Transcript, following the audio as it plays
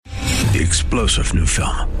the explosive new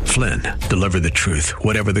film, Flynn, Deliver the Truth,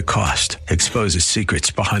 Whatever the Cost, exposes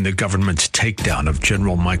secrets behind the government's takedown of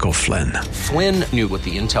General Michael Flynn. Flynn knew what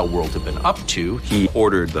the intel world had been up to. He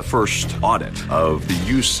ordered the first audit of the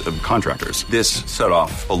use of contractors. This set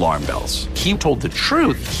off alarm bells. He told the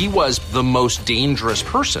truth. He was the most dangerous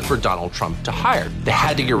person for Donald Trump to hire. They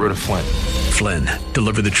had to get rid of Flynn. Flynn,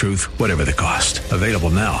 Deliver the Truth, Whatever the Cost. Available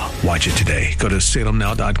now. Watch it today. Go to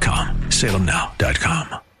salemnow.com.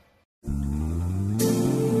 salemnow.com.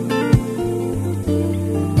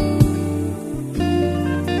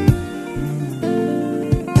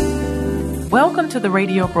 Welcome to the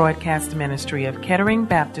radio broadcast ministry of Kettering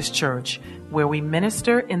Baptist Church, where we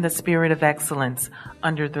minister in the spirit of excellence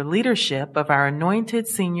under the leadership of our anointed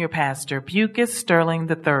senior pastor, Bucus Sterling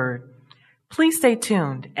III. Please stay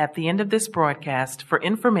tuned at the end of this broadcast for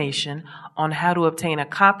information on how to obtain a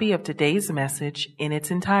copy of today's message in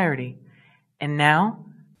its entirety. And now,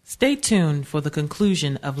 stay tuned for the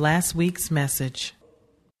conclusion of last week's message.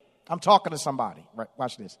 I'm talking to somebody. Right,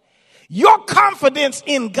 watch this. Your confidence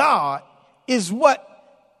in God is what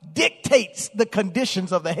dictates the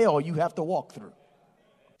conditions of the hell you have to walk through.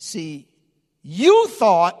 See, you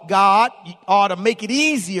thought God ought to make it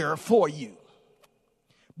easier for you.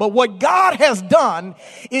 But what God has done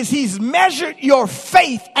is he's measured your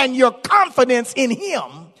faith and your confidence in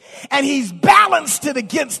him, and he's balanced it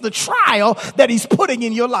against the trial that he's putting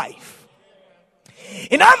in your life.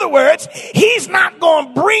 In other words, he's not going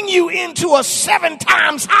to bring you into a 7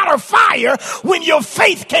 times hotter fire when your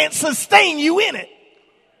faith can't sustain you in it.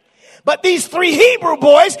 But these 3 Hebrew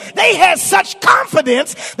boys, they had such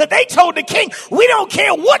confidence that they told the king, we don't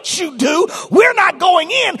care what you do. We're not going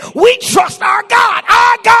in. We trust our God.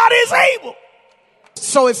 Our God is able.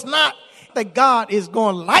 So it's not that God is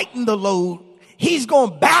going to lighten the load. He's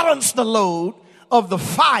going to balance the load of the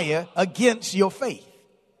fire against your faith.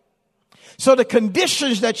 So the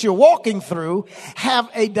conditions that you're walking through have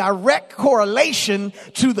a direct correlation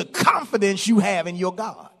to the confidence you have in your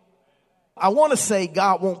God. I want to say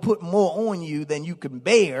God won't put more on you than you can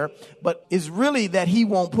bear, but it's really that he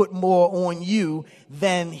won't put more on you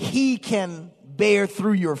than he can bear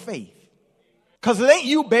through your faith. Because it ain't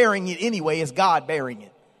you bearing it anyway, it's God bearing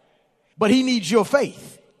it. But he needs your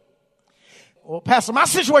faith. Well, Pastor, my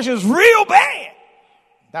situation is real bad.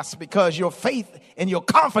 That's because your faith and your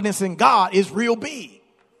confidence in God is real big.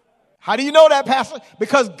 How do you know that, Pastor?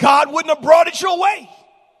 Because God wouldn't have brought it your way.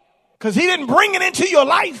 Because he didn't bring it into your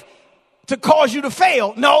life to cause you to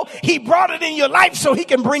fail. No, he brought it in your life so he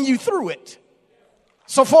can bring you through it.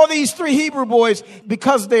 So for these 3 Hebrew boys,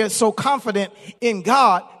 because they're so confident in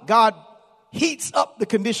God, God heats up the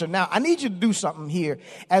condition. Now, I need you to do something here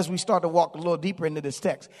as we start to walk a little deeper into this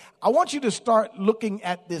text. I want you to start looking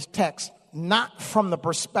at this text not from the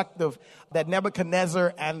perspective that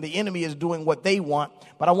Nebuchadnezzar and the enemy is doing what they want,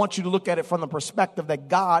 but I want you to look at it from the perspective that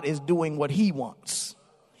God is doing what he wants.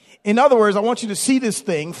 In other words, I want you to see this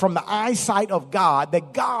thing from the eyesight of God,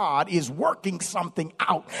 that God is working something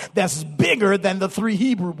out that's bigger than the 3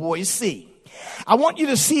 Hebrew boys see. I want you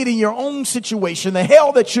to see it in your own situation, the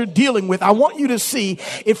hell that you're dealing with. I want you to see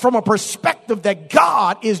it from a perspective that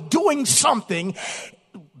God is doing something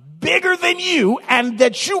bigger than you and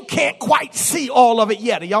that you can't quite see all of it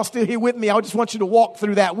yet. Are y'all still here with me? I just want you to walk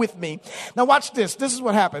through that with me. Now watch this. This is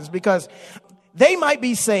what happens, because they might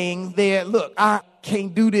be saying there, look, I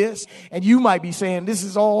can't do this. And you might be saying, this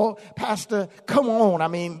is all, Pastor, come on. I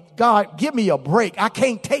mean, God, give me a break. I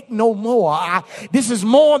can't take no more. This is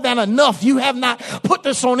more than enough. You have not put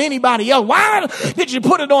this on anybody else. Why did you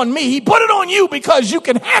put it on me? He put it on you because you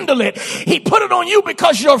can handle it. He put it on you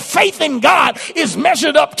because your faith in God is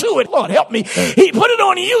measured up to it. Lord, help me. He put it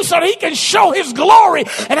on you so that he can show his glory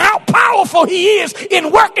and how powerful he is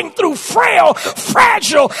in working through frail,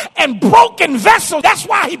 fragile, and broken vessels. That's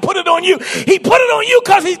why he put it on you. He put it on you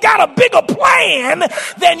because he's got a bigger plan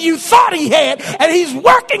than you thought he had, and he's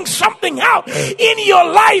working something out in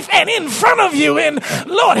your life and in front of you. And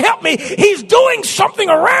Lord, help me, he's doing something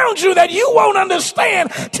around you that you won't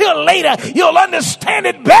understand till later. You'll understand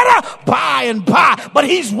it better by and by, but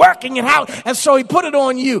he's working it out. And so he put it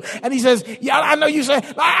on you, and he says, yeah, I know you say,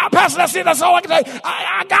 Pastor, that's it, that's all I can say.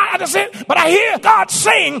 I got it, that's it. But I hear God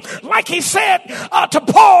saying, like he said to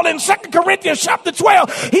Paul in 2 Corinthians chapter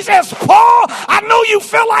 12, he says, Paul, I know you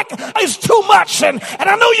feel like it's too much, and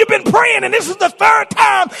I know you've been praying, and this is the 3rd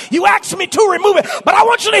time you asked me to remove it, but I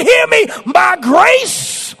want you to hear me. My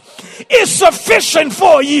grace is sufficient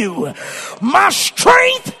for you. My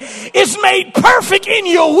strength is made perfect in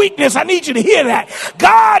your weakness. I need you to hear that.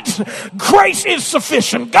 God's grace is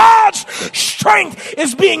sufficient. God's strength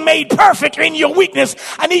is being made perfect in your weakness.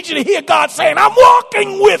 I need you to hear God saying, I'm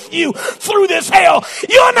walking with you through this hell.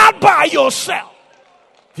 You're not by yourself.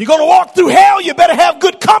 If you're going to walk through hell, you better have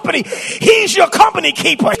good company. He's your company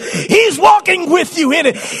keeper. He's walking with you in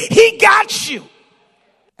it. He got you.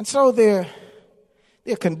 And so their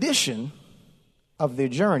condition of their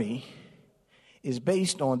journey is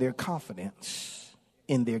based on their confidence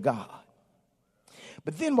in their God.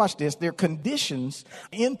 But then watch this. Their conditions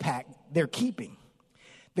impact their keeping.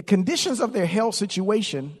 The conditions of their hell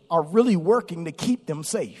situation are really working to keep them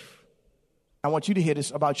safe. I want you to hear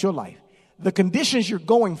this about your life. The conditions you're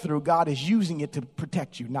going through, God is using it to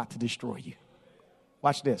protect you, not to destroy you.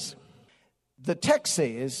 Watch this. The text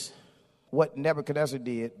says what Nebuchadnezzar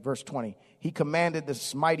did, verse 20. He commanded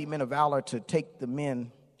the mighty men of valor to take the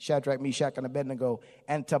men, Shadrach, Meshach, and Abednego,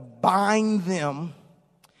 and to bind them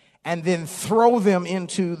and then throw them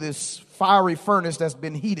into this fiery furnace that's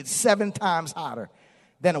been heated 7 times hotter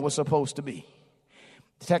than it was supposed to be.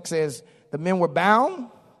 The text says the men were bound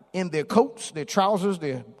in their coats, their trousers,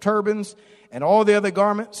 their turbans, and all the other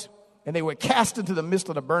garments, and they were cast into the midst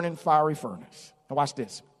of the burning fiery furnace. Now watch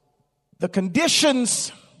this. The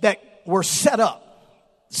conditions that were set up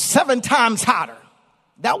 7 times hotter,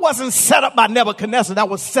 that wasn't set up by Nebuchadnezzar, that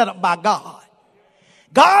was set up by God.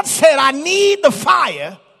 God said, I need the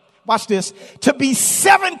fire, watch this, to be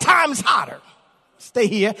 7 times hotter. Stay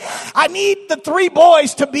here. I need the 3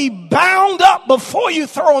 boys to be bound up before you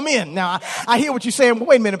throw them in. Now, I hear what you're saying. But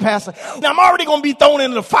wait a minute, Pastor. Now, I'm already going to be thrown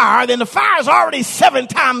into the fire. Then the fire is already 7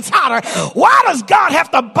 times hotter. Why does God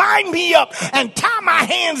have to bind me up and tie my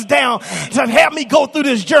hands down to have me go through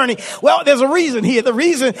this journey? Well, there's a reason here. The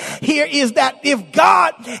reason here is that if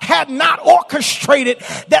God had not orchestrated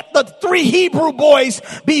that the 3 Hebrew boys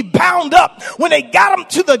be bound up when they got them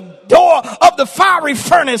to the door of the fiery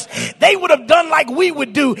furnace, they would have done like we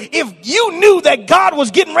would do. If you knew that God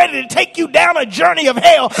was getting ready to take you down a journey of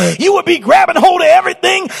hell, you would be grabbing hold of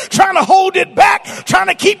everything, trying to hold it back, trying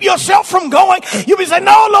to keep yourself from going. You'd be saying,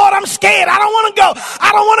 no, Lord, I'm scared. I don't want to go.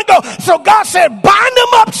 I don't want to go. So God said, bind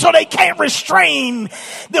them up so they can't restrain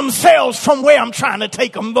themselves from where I'm trying to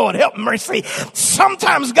take them. Lord, help mercy.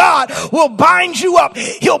 Sometimes God will bind you up.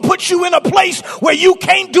 He'll put you in a place where you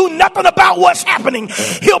can't do nothing about what's happening.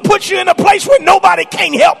 He'll put you in a place where nobody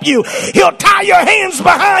can help you. He'll tie your hands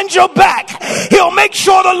behind your back. He'll make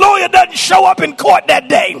sure the lawyer doesn't show up in court that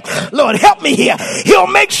day. Lord, help me here. He'll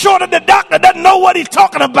make sure that the doctor doesn't know what he's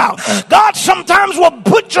talking about. God sometimes will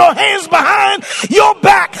put your hands behind your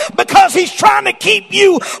back because he's trying to keep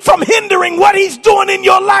you from hindering what he's doing in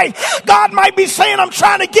your life. God might be saying, I'm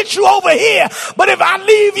trying to get you over here, but if I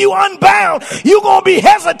leave you unbound, you're going to be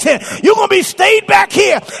hesitant. You're going to be stayed back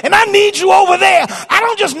here, and I need you over there. I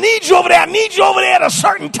don't just need you over there. I need you over there at a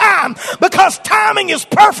certain time because timing is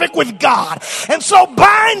perfect with God. And so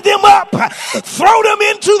bind them up, throw them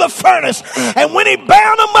into the furnace. And when he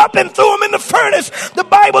bound them up and threw them in the furnace, the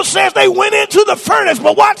Bible says they went into the furnace.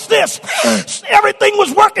 But watch this. Everything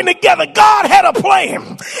was working together. God had a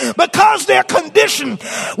plan because their condition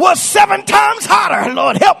was 7 times hotter.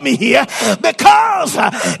 Lord, help me here. Because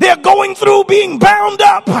they're going through being bound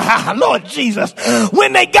up. Lord Jesus.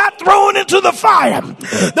 When they got thrown into the fire,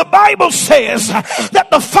 the Bible says that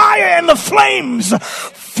the fire and the flames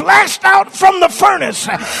flashed out from the furnace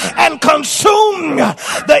and consumed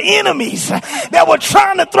the enemies that were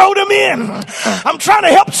trying to throw them in. I'm trying to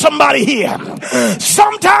help somebody here.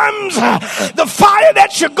 Sometimes the fire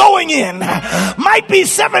that you're going in might be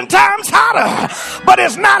 7 times hotter, but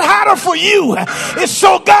it's not hotter for you. It's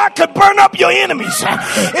so God could burn up your enemies.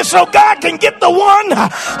 It's so God can get the one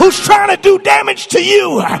who's trying to do damage to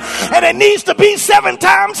you, and it needs to be 7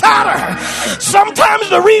 times hotter. Sometimes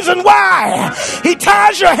the reason why he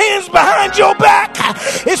ties your hands behind your back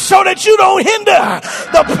is so that you don't hinder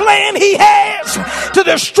the plan he has to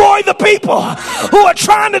destroy the people who are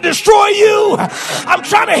trying to destroy you. I'm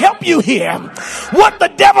trying to help you here. What the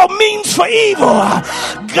devil means for evil,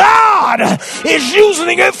 God is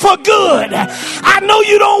using it for good. I know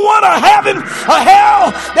you don't want to have a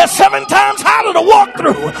hell that's 7 times hotter to walk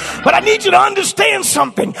through, but I need you to understand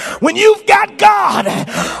something. When you've got God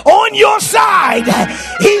on your side,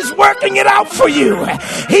 he's working it out for you.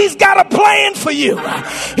 He's got a plan for you.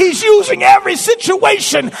 He's using every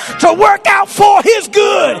situation to work out for his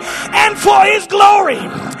good and for his glory.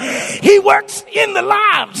 He works in the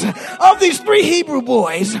lives of these 3 Hebrew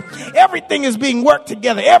boys. Everything is being worked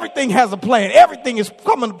together. Everything has a plan. Everything is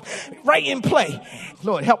coming right in play.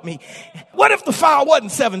 Lord, help me. What if the fire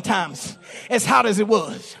wasn't 7 times as hot as it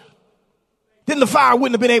was? Then the fire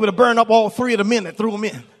wouldn't have been able to burn up all 3 of the men that threw them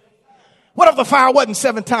in. What if the fire wasn't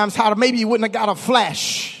 7 times hotter? Maybe you wouldn't have got a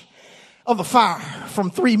flash of the fire from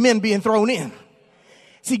 3 men being thrown in.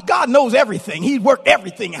 See, God knows everything. He worked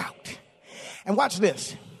everything out. And watch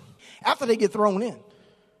this. After they get thrown in,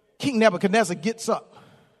 King Nebuchadnezzar gets up.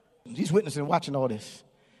 He's witnessing, watching all this.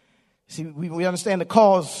 See, we understand the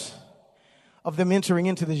cause of them entering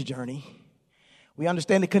into this journey. We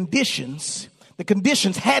understand the conditions. The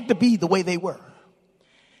conditions had to be the way they were.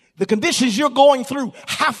 The conditions you're going through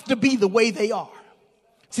have to be the way they are.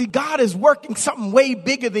 See, God is working something way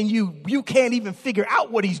bigger than you. You can't even figure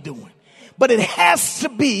out what he's doing. But it has to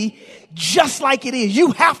be just like it is.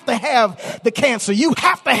 You have to have the cancer. You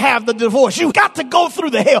have to have the divorce. You've got to go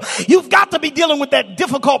through the hell. You've got to be dealing with that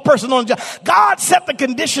difficult person on the job. God set the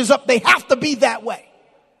conditions up. They have to be that way.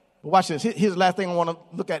 But watch this. Here's the last thing I want to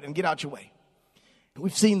look at and get out your way.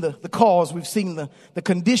 We've seen the cause. We've seen the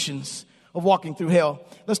conditions of walking through hell.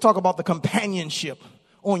 Let's talk about the companionship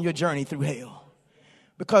on your journey through hell.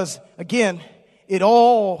 Because, again, it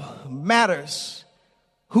all matters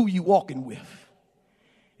who you walking with.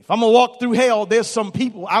 If I'm going to walk through hell, there's some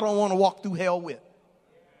people I don't want to walk through hell with.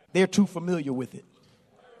 They're too familiar with it.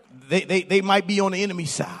 They might be on the enemy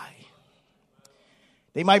side.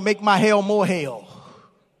 They might make my hell more hell.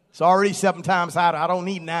 It's already 7 times hotter. I don't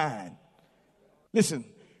need 9. Listen,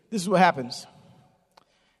 this is what happens.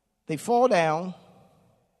 They fall down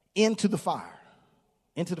into the fire,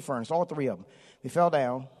 into the furnace, all 3 of them. They fell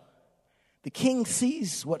down. The king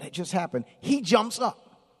sees what had just happened. He jumps up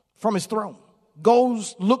from his throne,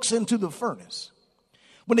 looks into the furnace.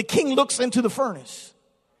 When the king looks into the furnace,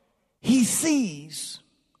 he sees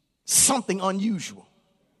something unusual.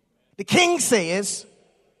 The king says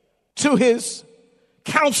to his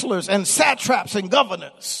counselors and satraps and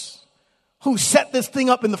governors who set this thing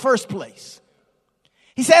up in the first place,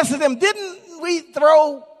 he says to them, didn't we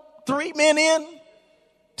throw 3 men in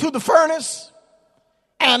to the furnace?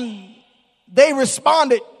 And they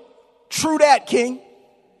responded, true that, king.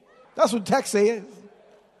 That's what the text says.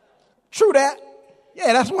 True that.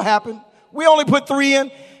 Yeah, that's what happened. We only put 3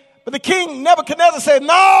 in. But the king Nebuchadnezzar said,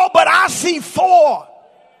 no, but I see 4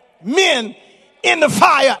 men in the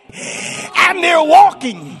fire. And they're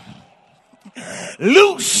walking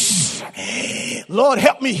loose. Lord,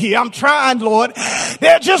 help me here. I'm trying, Lord.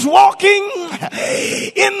 They're just walking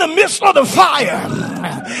in the midst of the fire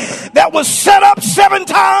that was set up 7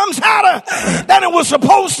 times hotter than it was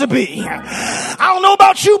supposed to be. I don't know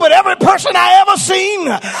about you, but every person I ever seen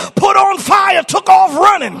put on fire took off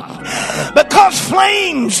running, because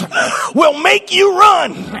flames will make you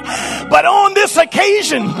run. But on this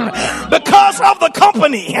occasion, because of the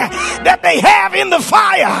company that they have in the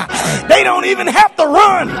fire, they don't even have to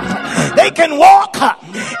run. They can walk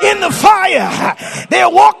in the fire. They're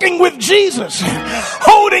walking with Jesus,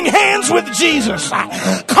 holding hands with Jesus,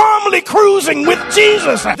 calmly cruising with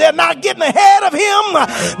Jesus. They're not getting ahead of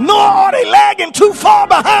him, nor are they lagging too far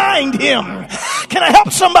behind him. Can I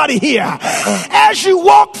help somebody here? As you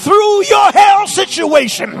walk through your hell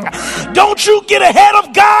situation, don't you get ahead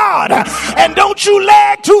of God, and don't you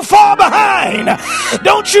lag too far behind.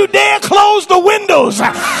 Don't you dare close the windows,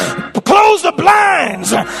 close the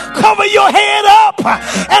blinds, cover your head up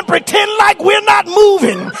and pretend like we're not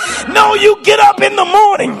moving. No, you get up in the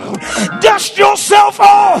morning, dust yourself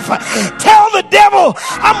off, tell the devil,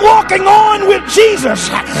 I'm walking on with Jesus.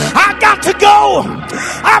 I got to go.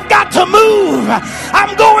 I've got to move.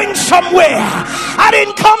 I'm going somewhere. I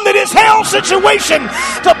didn't come to this hell situation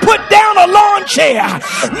to put down a lawn chair.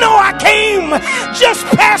 No, I came just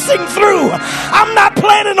passing through. I'm not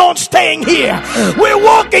planning on staying here. We're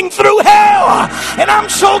walking through hell, and I'm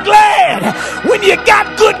so glad when you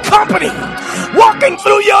got good company walking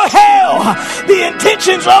through your hell. The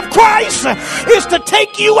intentions of Christ is to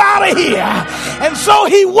take you out of here. And so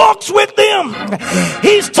he walks with them.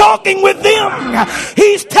 He's talking with them.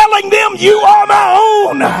 He's telling them, you are my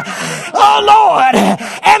own. Oh Lord.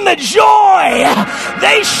 And the joy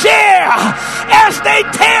they share as they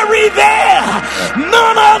tarry there,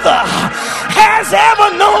 none other has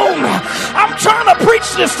ever known. I'm trying to preach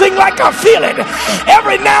this thing like I feel it.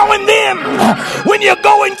 Every now and then when you're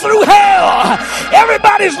going through hell,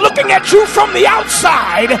 everybody's looking at you from the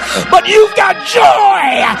outside, but you've got joy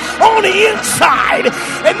on the inside,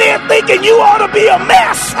 and they're thinking you ought to be a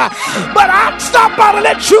mess. But I stop by to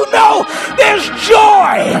let you know there's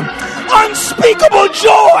joy, unspeakable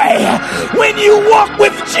joy, when you walk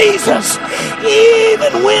with Jesus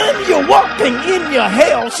even when you're walking in your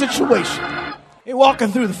hell situation. You're walking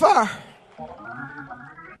through the fire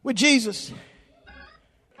with Jesus.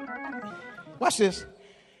 Watch this.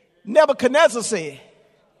 Nebuchadnezzar said,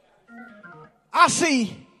 I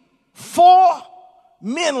see 4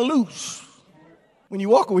 men loose. When you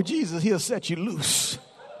walk with Jesus, he'll set you loose.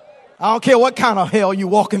 I don't care what kind of hell you're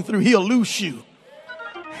walking through, he'll loose you.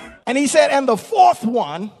 And he said, and the 4th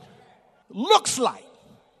one looks like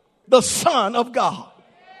the Son of God.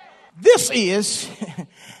 This is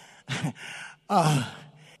an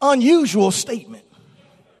unusual statement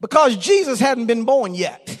because Jesus hadn't been born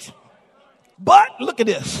yet. But look at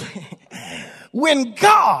this. When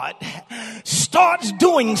God starts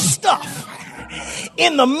doing stuff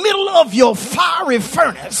in the middle of your fiery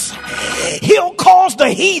furnace, he'll cause the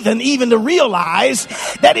heathen even to realize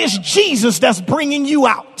that it's Jesus that's bringing you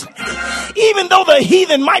out. Even though the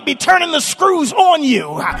heathen might be turning the screws on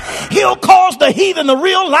you, he'll cause the heathen to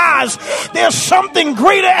realize there's something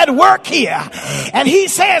greater at work here. And he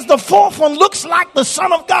says the 4th one looks like the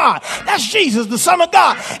Son of God. That's Jesus, the Son of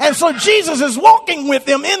God. And so Jesus is walking with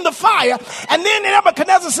them in the fire. And then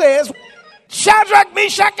Nebuchadnezzar says, Shadrach,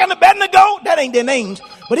 Meshach, and Abednego, that ain't their names,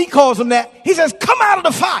 but he calls them that. He says, come out of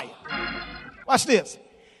the fire. Watch this.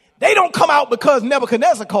 They don't come out because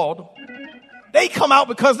Nebuchadnezzar called them. They come out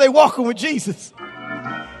because they walking with Jesus.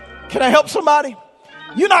 Can I help somebody?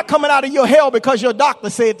 You're not coming out of your hell because your doctor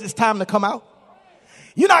said it's time to come out.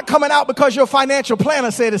 You're not coming out because your financial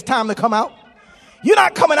planner said it's time to come out. You're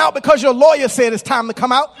not coming out because your lawyer said it's time to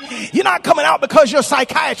come out. You're not coming out because your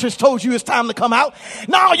psychiatrist told you it's time to come out.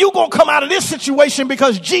 No, you're going to come out of this situation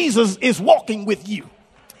because Jesus is walking with you.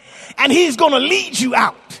 And he's going to lead you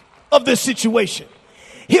out of this situation.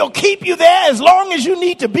 He'll keep you there as long as you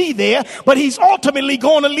need to be there, but he's ultimately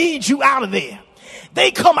going to lead you out of there.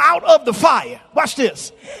 They come out of the fire. Watch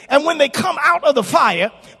this. And when they come out of the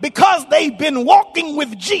fire, because they've been walking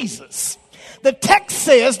with Jesus, the text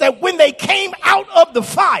says that when they came out of the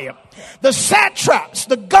fire, the satraps,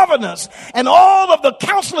 the governors, and all of the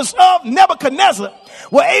counselors of Nebuchadnezzar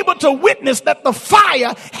were able to witness that the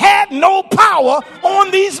fire had no power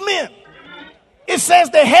on these men. It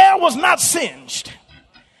says their hair was not singed.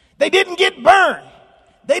 They didn't get burned.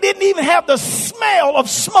 They didn't even have the smell of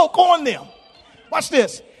smoke on them. Watch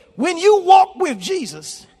this. When you walk with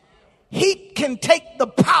Jesus, he can take the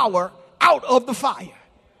power out of the fire.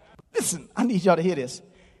 Listen, I need y'all to hear this.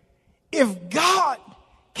 If God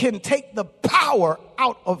can take the power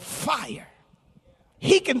out of fire,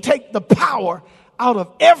 he can take the power out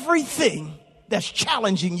of everything that's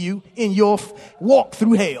challenging you in your walk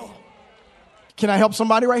through hell. Can I help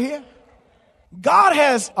somebody right here? God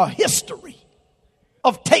has a history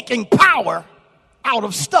of taking power out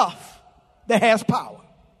of stuff that has power.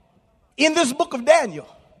 In this book of Daniel,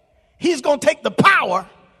 he's going to take the power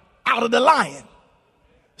out of the lion,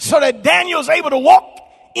 so that Daniel's able to walk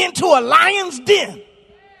into a lion's den,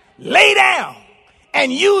 lay down,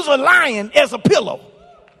 and use a lion as a pillow.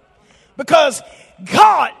 Because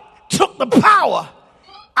God took the power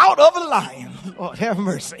out of a lion. Lord, have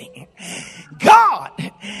mercy. God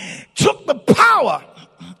took the power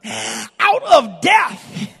out of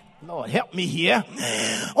death. Lord, help me here.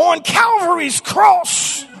 On Calvary's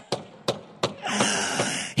cross,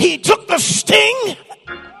 he took the sting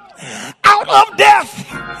out of death,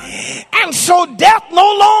 and so death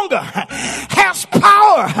no longer has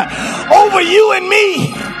power over you and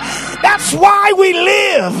me. That's why we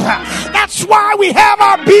live. That's why we have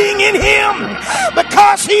our being in him,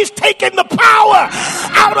 because he's taken the power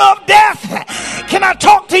out of death. Can I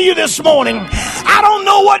talk to you this morning? I don't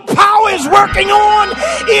know what power is working on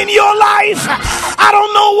in your life. I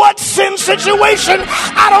don't know what sin situation,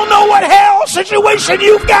 I don't know what hell situation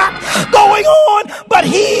you've got going on, but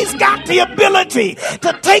he's got the ability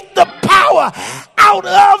to take the power out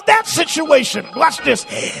of that situation. Watch this.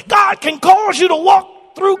 God can cause you to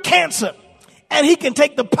walk through cancer, and he can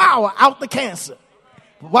take the power out the cancer.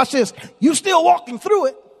 Watch this. You still walking through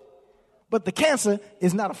it, but the cancer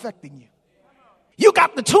is not affecting you. You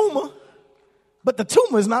got the tumor, but the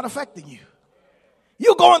tumor is not affecting you.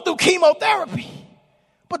 You're going through chemotherapy,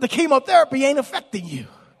 but the chemotherapy ain't affecting you.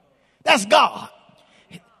 That's God.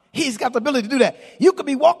 He's got the ability to do that. You could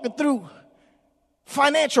be walking through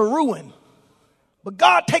financial ruin, but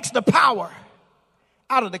God takes the power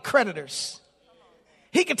out of the creditors.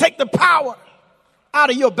 He can take the power out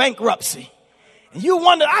of your bankruptcy. And you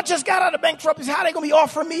wonder, I just got out of bankruptcy. How are they going to be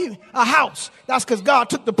offering me a house? That's because God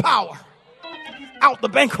took the power out the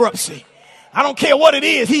bankruptcy. I don't care what it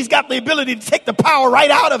is. He's got the ability to take the power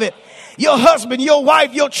right out of it. Your husband, your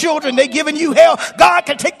wife, your children, they giving you hell. God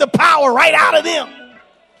can take the power right out of them.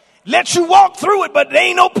 let you walk through it, but there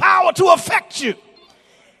ain't no power to affect you.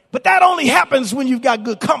 But that only happens when you've got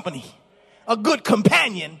good company, a good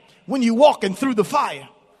companion when you're walking through the fire.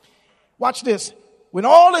 Watch this. When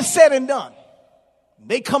all is said and done,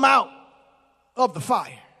 they come out of the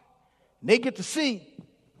fire. They get to see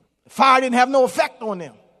the fire didn't have no effect on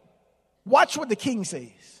them. Watch what the king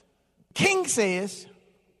says. King says,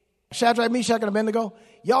 Shadrach, Meshach, and Abednego,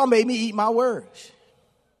 y'all made me eat my words.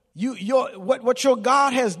 What your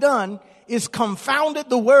God has done is confounded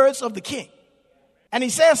the words of the king. And he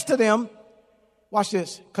says to them, watch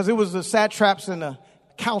this, because it was the satraps and the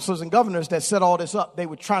counselors and governors that set all this up. They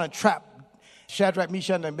were trying to trap Shadrach,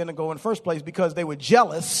 Meshach, and Abednego in the first place because they were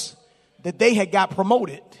jealous that they had got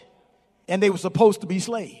promoted and they were supposed to be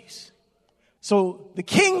slaves. So the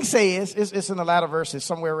king says, it's in the latter verses,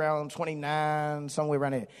 somewhere around 29, somewhere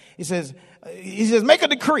around there. He says, make a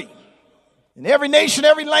decree. In every nation,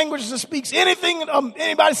 every language that speaks anything,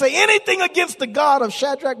 anybody say anything against the God of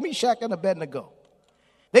Shadrach, Meshach, and Abednego,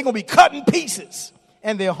 they're going to be cut in pieces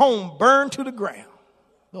and their home burned to the ground.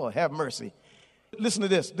 Lord, have mercy. Listen to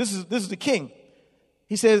this. This is the king.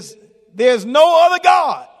 He says, there's no other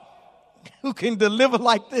God who can deliver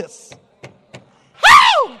like this.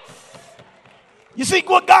 How? You see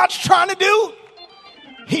what God's trying to do?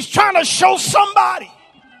 He's trying to show somebody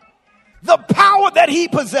the power that he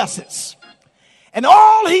possesses. And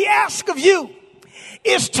all he asks of you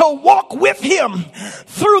is to walk with him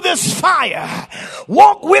through this fire.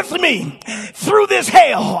 Walk with me through this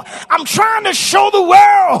hell. I'm trying to show the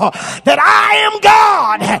world that I am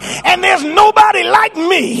God and there's nobody like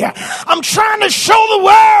me. I'm trying to show the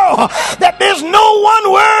world that there's no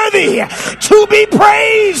one worthy to be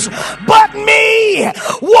praised but me.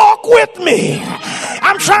 Walk with me.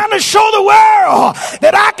 I'm trying to show the world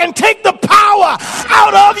that I can take the power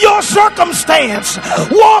out of your circumstance.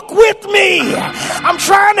 Walk with me. I'm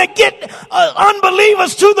trying to get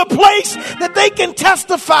unbelievers to the place that they can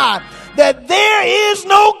testify that there is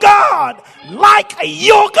no God like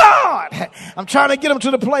your God. I'm trying to get them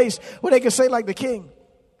to the place where they can say like the king,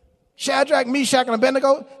 Shadrach, Meshach, and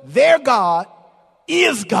Abednego, their God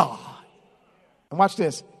is God. And watch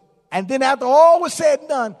this. And then after all was said and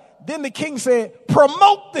done, then the king said,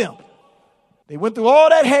 promote them. They went through all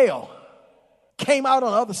that hell, came out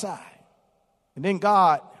on the other side. And then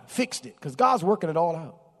God fixed it because God's working it all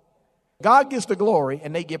out. God gets the glory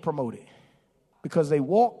and they get promoted because they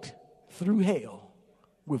walked through hell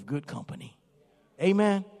with good company.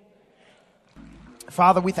 Amen.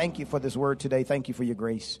 Father, we thank you for this word today. Thank you for your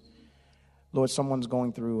grace. Lord, someone's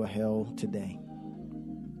going through a hell today.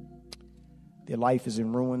 Their life is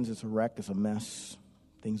in ruins. It's a wreck. It's a mess.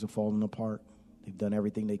 Things are falling apart. They've done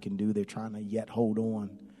everything they can do. They're trying to yet hold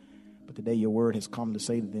on. But today your word has come to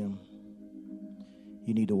say to them,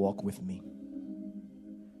 you need to walk with me.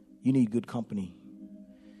 You need good company.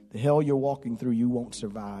 The hell you're walking through, you won't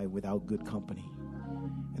survive without good company.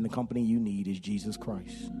 And the company you need is Jesus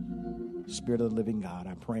Christ. Spirit of the living God,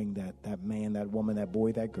 I'm praying that that man, that woman, that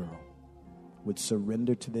boy, that girl would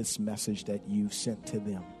surrender to this message that you've sent to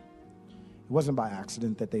them. It wasn't by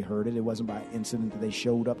accident that they heard it. It wasn't by incident that they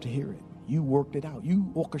showed up to hear it. You worked it out.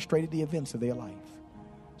 You orchestrated the events of their life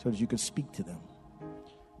so that you could speak to them,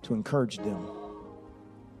 to encourage them,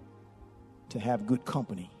 to have good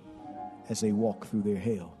company as they walk through their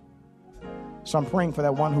hell. So I'm praying for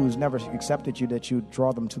that one who's never accepted you, that you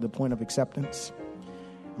draw them to the point of acceptance.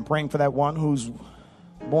 I'm praying for that one who's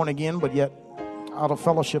born again, but yet out of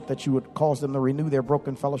fellowship, that you would cause them to renew their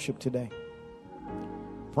broken fellowship today.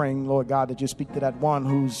 Praying, Lord God, that you speak to that one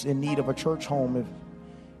who's in need of a church home. If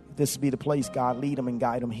this be the place, God, lead them and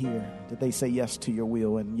guide them here, that they say yes to your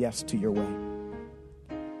will and yes to your way.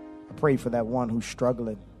 I pray for that one who's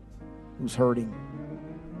struggling, who's hurting,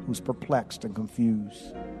 who's perplexed and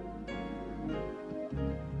confused.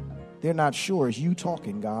 They're not sure. It's you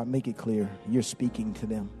talking, God. Make it clear you're speaking to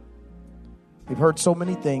them. They've heard so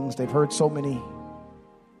many things. They've heard so many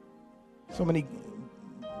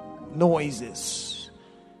noises.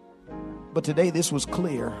 But today this was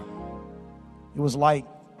clear. It was like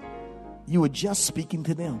you were just speaking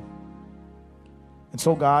to them. And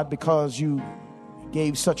so, God, because you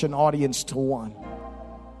gave such an audience to one,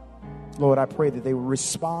 Lord, I pray that they will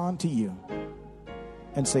respond to you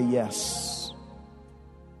and say, yes,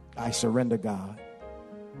 I surrender, God.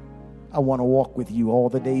 I want to walk with you all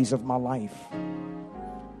the days of my life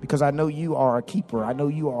because I know you are a keeper. I know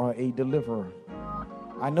you are a deliverer.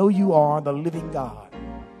 I know you are the living God.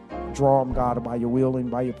 Draw them, God, by your will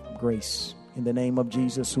and by your grace. In the name of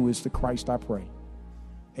Jesus, who is the Christ, I pray.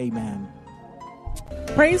 Amen.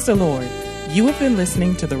 Praise the Lord. You have been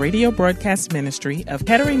listening to the radio broadcast ministry of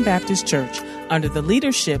Kettering Baptist Church under the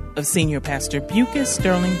leadership of Senior Pastor Bucas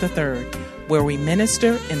Sterling III, where we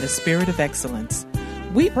minister in the spirit of excellence.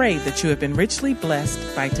 We pray that you have been richly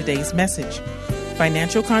blessed by today's message.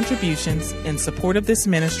 Financial contributions in support of this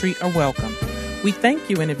ministry are welcome. We thank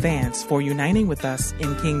you in advance for uniting with us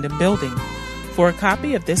in kingdom building. For a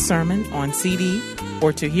copy of this sermon on CD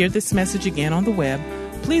or to hear this message again on the web,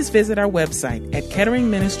 please visit our website at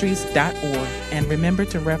ketteringministries.org and remember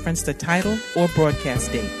to reference the title or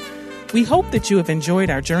broadcast date. We hope that you have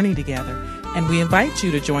enjoyed our journey together, and we invite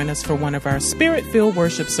you to join us for one of our Spirit-filled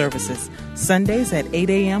worship services, Sundays at 8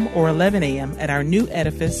 a.m. or 11 a.m. at our new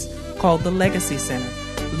edifice called the Legacy Center,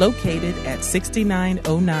 located at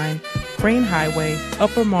 6909 Crane Highway,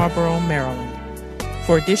 Upper Marlboro, Maryland.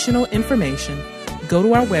 For additional information, go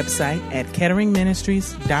to our website at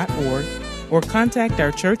ketteringministries.org or contact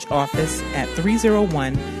our church office at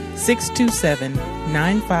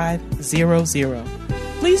 301-627-9500.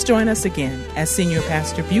 Please join us again as Senior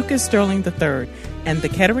Pastor Bucas Sterling III and the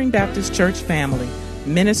Kettering Baptist Church family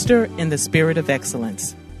minister in the spirit of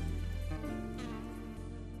excellence.